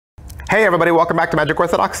Hey everybody, welcome back to Magic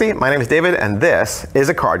Orthodoxy. My name is David and this is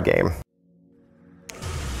a card game.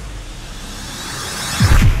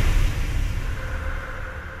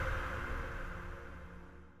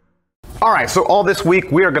 Alright, so all this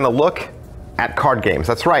week we are going to look at card games.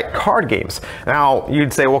 That's right, card games. Now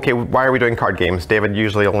you'd say, okay, why are we doing card games? David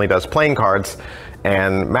usually only does playing cards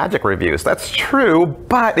and Magic reviews. That's true,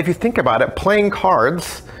 but if you think about it, playing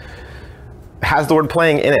cards has the word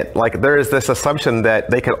playing in it. Like there is this assumption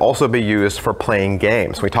that they could also be used for playing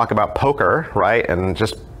games. We talk about poker, right? And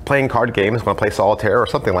just playing card games, want to play solitaire or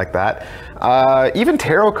something like that. Even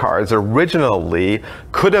tarot cards originally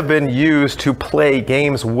could have been used to play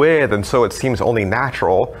games with, and so it seems only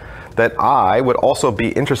natural that I would also be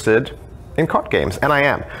interested in card games, and I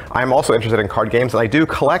am. I'm also interested in card games, and I do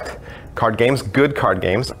collect card games, good card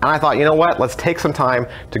games, and I thought, you know what, let's take some time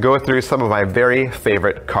to go through some of my very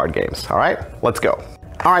favorite card games. All right, let's go.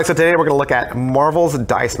 All right, so today we're going to look at Marvel's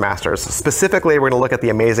Dice Masters. Specifically, we're going to look at the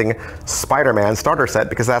amazing Spider-Man starter set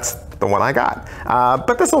because that's the one I got.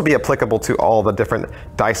 But this will be applicable to all the different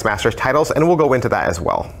Dice Masters titles, and we'll go into that as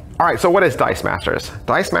well. All right, so what is Dice Masters?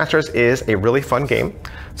 Dice Masters is a really fun game.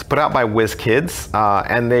 It's put out by WizKids,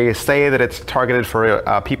 and they say that it's targeted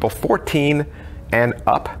for people 14 and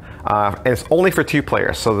up. And it's only for 2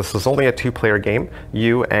 players, so this is only a 2-player game,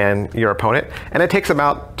 you and your opponent, and it takes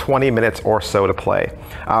about 20 minutes or so to play.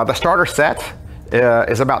 The starter set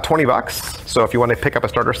is about 20 bucks, so if you want to pick up a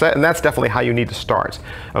starter set, and that's definitely how you need to start.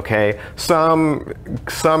 Okay, some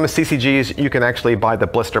CCGs you can actually buy the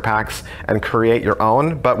blister packs and create your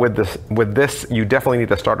own, but with this you definitely need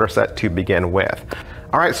the starter set to begin with.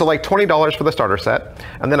 All right, so like $20 for the starter set,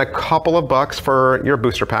 and then a couple of bucks for your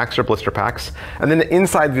booster packs or blister packs. And then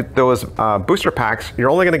inside those booster packs, you're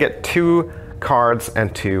only gonna get 2 cards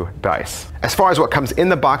and 2 dice. As far as what comes in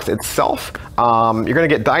the box itself, you're gonna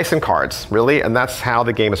get dice and cards, really, and that's how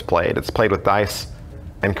the game is played. It's played with dice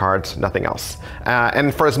and cards, nothing else.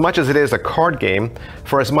 And for as much as it is a card game,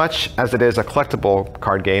 for as much as it is a collectible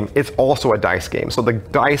card game, it's also a dice game. So the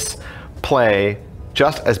dice play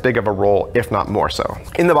just as big of a role, if not more so.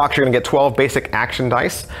 In the box, you're gonna get 12 basic action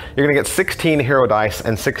dice. You're gonna get 16 hero dice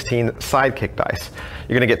and 16 sidekick dice.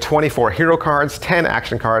 You're gonna get 24 hero cards, 10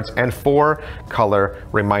 action cards, and 4 color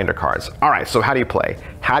reminder cards. All right, so how do you play?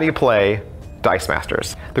 How do you play Dice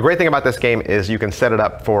Masters? The great thing about this game is you can set it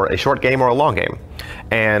up for a short game or a long game.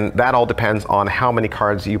 And that all depends on how many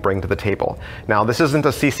cards you bring to the table. Now, this isn't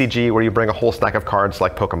a CCG where you bring a whole stack of cards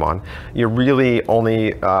like Pokemon. You're really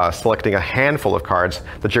only selecting a handful of cards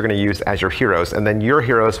that you're going to use as your heroes, and then your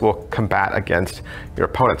heroes will combat against your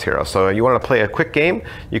opponent's heroes. So you want to play a quick game,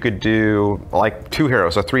 you could do like 2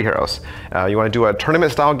 heroes or 3 heroes. You want to do a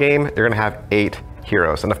tournament style game, you're going to have 8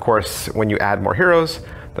 heroes. And of course, when you add more heroes,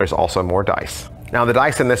 there's also more dice. Now the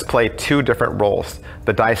dice in this play 2 different roles.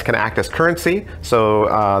 The dice can act as currency,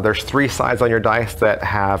 so there's 3 sides on your dice that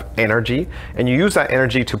have energy, and you use that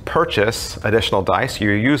energy to purchase additional dice. You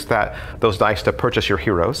use those dice to purchase your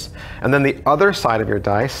heroes. And then the other side of your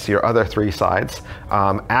dice, your other 3 sides,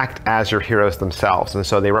 act as your heroes themselves, and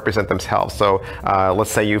so they represent themselves. So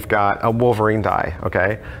let's say you've got a Wolverine die,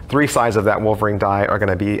 okay? 3 sides of that Wolverine die are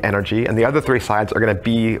gonna be energy, and the other 3 sides are gonna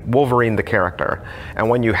be Wolverine the character. And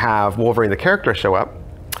when you have Wolverine the character show up,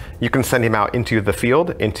 you can send him out into the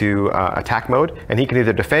field, into attack mode, and he can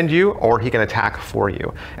either defend you or he can attack for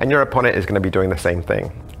you. And your opponent is going to be doing the same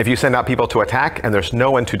thing. If you send out people to attack and there's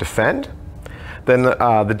no one to defend, then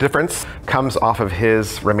the difference comes off of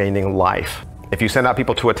his remaining life. If you send out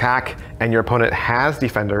people to attack and your opponent has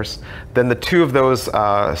defenders, then the 2 of those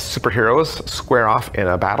superheroes square off in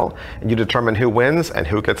a battle, and you determine who wins and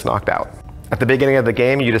who gets knocked out. At the beginning of the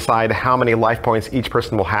game, you decide how many life points each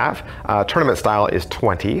person will have. Tournament style is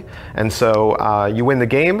 20. And so you win the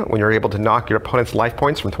game when you're able to knock your opponent's life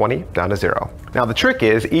points from 20 down to 0. Now the trick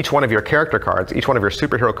is each one of your character cards, each one of your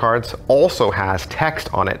superhero cards also has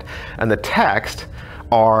text on it. And the text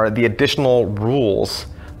are the additional rules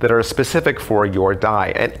that are specific for your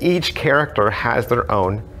die. And each character has their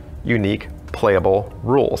own unique playable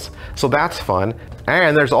rules. So that's fun.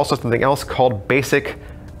 And there's also something else called basic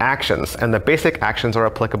actions, and the basic actions are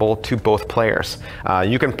applicable to both players.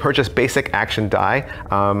 You can purchase basic action die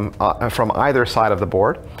from either side of the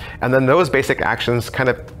board, and then those basic actions kind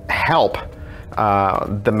of help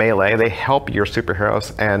the melee. They help your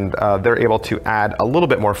superheroes, and they're able to add a little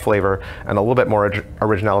bit more flavor and a little bit more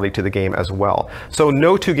originality to the game as well. So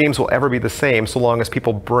no two games will ever be the same so long as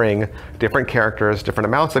people bring different characters, different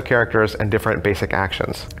amounts of characters, and different basic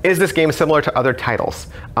actions. Is this game similar to other titles?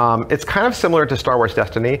 It's kind of similar to Star Wars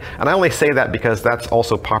Destiny, and I only say that because that's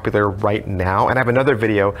also popular right now, and I have another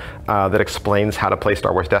video that explains how to play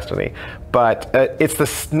Star Wars Destiny. But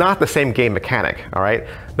it's not the same game mechanic, all right?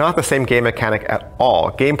 Not the same game mechanic at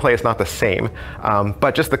all. Gameplay is not the same,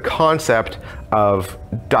 but just the concept of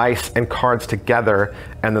dice and cards together,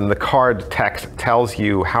 and then the card text tells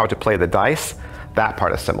you how to play the dice, that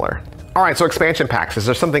part is similar. All right, so expansion packs. Is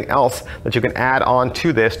there something else that you can add on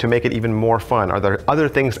to this to make it even more fun? Are there other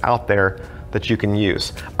things out there that you can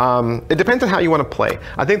use? It depends on how you want to play.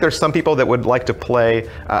 I think there's some people that would like to play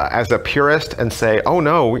as a purist and say, oh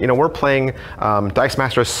no, we're playing Dice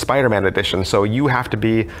Masters Spider-Man edition, so you have to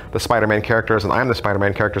be the Spider-Man characters and I'm the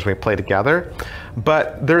Spider-Man characters when we play together.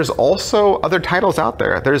 But there's also other titles out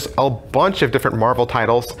there. There's a bunch of different Marvel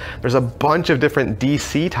titles. There's a bunch of different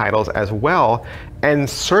DC titles as well. And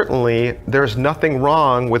certainly there's nothing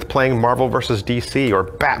wrong with playing Marvel versus DC or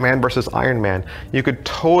Batman versus Iron Man. You could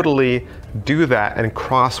totally do that and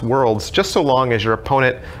cross worlds just so long as your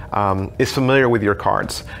opponent is familiar with your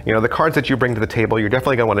cards. The cards that you bring to the table, you're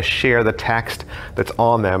definitely going to want to share the text that's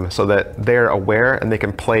on them so that they're aware and they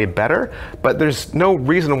can play better. But there's no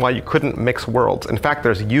reason why you couldn't mix worlds. In fact,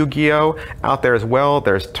 there's Yu-Gi-Oh! Out there as well.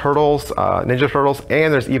 There's Turtles, Ninja Turtles,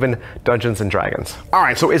 and there's even Dungeons and Dragons. All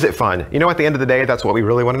right, so is it fun? At the end of the day, that's what we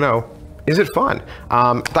really want to know. Is it fun?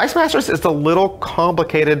 Dice Masters is a little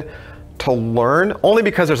complicated to learn, only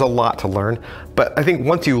because there's a lot to learn. But I think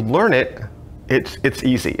once you learn it, it's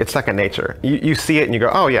easy. It's second nature. You see it and you go,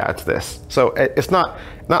 oh yeah, it's this. So it's not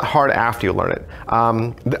hard after you learn it.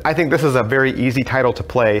 I think this is a very easy title to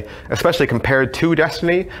play, especially compared to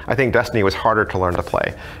Destiny. I think Destiny was harder to learn to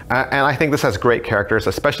play. And I think this has great characters,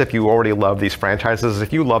 especially if you already love these franchises.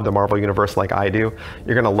 If you love the Marvel Universe like I do,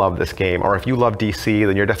 you're gonna love this game. Or if you love DC,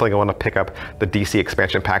 then you're definitely gonna wanna pick up the DC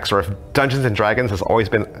expansion packs. Or if Dungeons and Dragons has always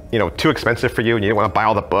been too expensive for you and you don't wanna buy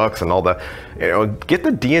all the books and all the, get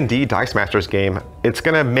the D&D Dice Masters game. It's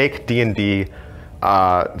gonna make D&D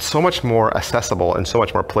so much more accessible and so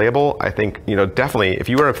much more playable. I think, definitely, if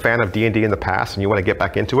you were a fan of D&D in the past and you want to get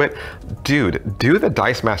back into it, dude, do the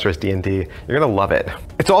Dice Masters D&D. You're gonna love it.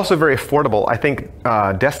 It's also very affordable. I think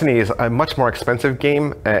Destiny is a much more expensive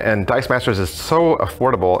game, and Dice Masters is so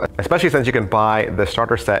affordable, especially since you can buy the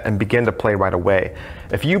starter set and begin to play right away.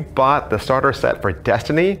 If you bought the starter set for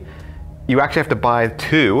Destiny, you actually have to buy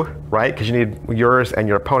two, right? Because you need yours and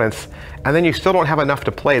your opponent's, and then you still don't have enough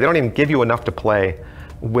to play. They don't even give you enough to play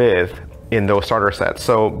with in those starter sets.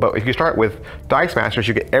 But if you start with Dice Masters,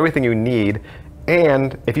 you get everything you need,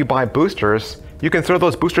 and if you buy boosters, you can throw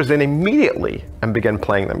those boosters in immediately and begin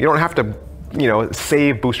playing them. You don't have to,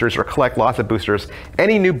 save boosters or collect lots of boosters.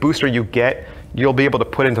 Any new booster you get, you'll be able to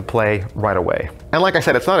put into play right away. And like I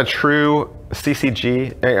said, it's not a true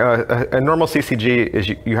CCG. A normal CCG is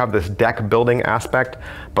you have this deck building aspect,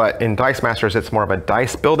 but in Dice Masters, it's more of a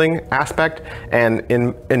dice building aspect. And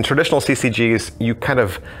in traditional CCGs, you kind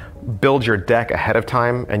of build your deck ahead of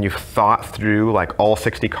time and you've thought through like all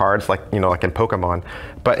 60 cards, like in Pokemon.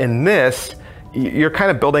 But in this, you're kind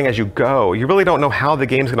of building as you go. You really don't know how the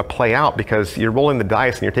game's gonna play out because you're rolling the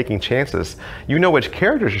dice and you're taking chances. You know which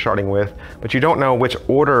characters you're starting with, but you don't know which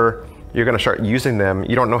order you're gonna start using them.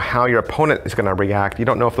 You don't know how your opponent is gonna react. You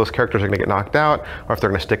don't know if those characters are gonna get knocked out or if they're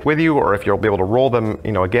gonna stick with you or if you'll be able to roll them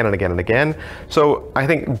again and again and again. So I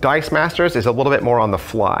think Dice Masters is a little bit more on the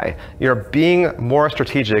fly. You're being more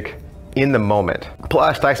strategic in the moment.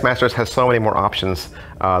 Plus, Dice Masters has so many more options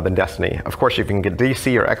than Destiny. Of course, you can get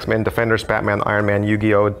DC or X-Men, Defenders, Batman, Iron Man,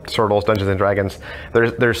 Yu-Gi-Oh!, Turtles, Dungeons and Dragons.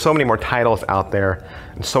 There's so many more titles out there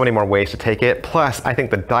and so many more ways to take it. Plus, I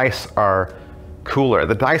think the dice are cooler.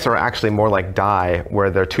 The dice are actually more like die, where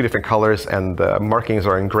they're two different colors and the markings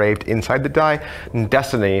are engraved inside the die. In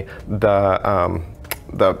Destiny, the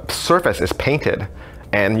surface is painted,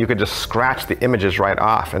 and you could just scratch the images right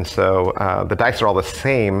off. And so the dice are all the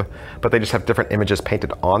same, but they just have different images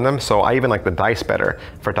painted on them. So I even like the dice better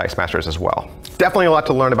for Dice Masters as well. Definitely a lot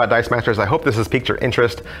to learn about Dice Masters. I hope this has piqued your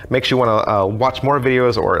interest, makes you want to watch more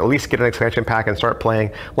videos or at least get an expansion pack and start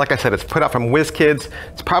playing. Like I said, it's put out from WizKids.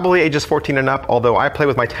 It's probably ages 14 and up, although I play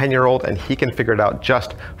with my 10-year-old and he can figure it out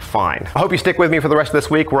just fine. I hope you stick with me for the rest of this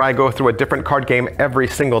week where I go through a different card game every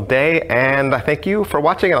single day. And I thank you for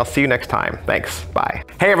watching and I'll see you next time. Thanks, bye.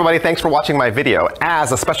 bye. Hey everybody, thanks for watching my video.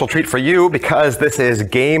 As a special treat for you, because this is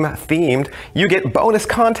game themed, you get bonus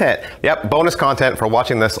content. Yep, bonus content for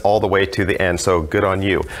watching this all the way to the end, so good on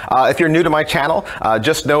you. If you're new to my channel,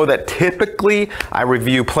 just know that typically I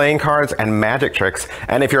review playing cards and magic tricks,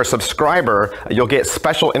 and if you're a subscriber, you'll get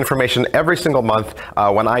special information every single month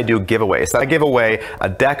when I do giveaways. I give away a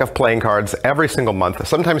deck of playing cards every single month,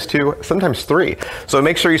 sometimes 2, sometimes 3. So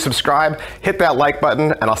make sure you subscribe, hit that like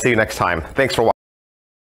button, and I'll see you next time. Thanks for watching.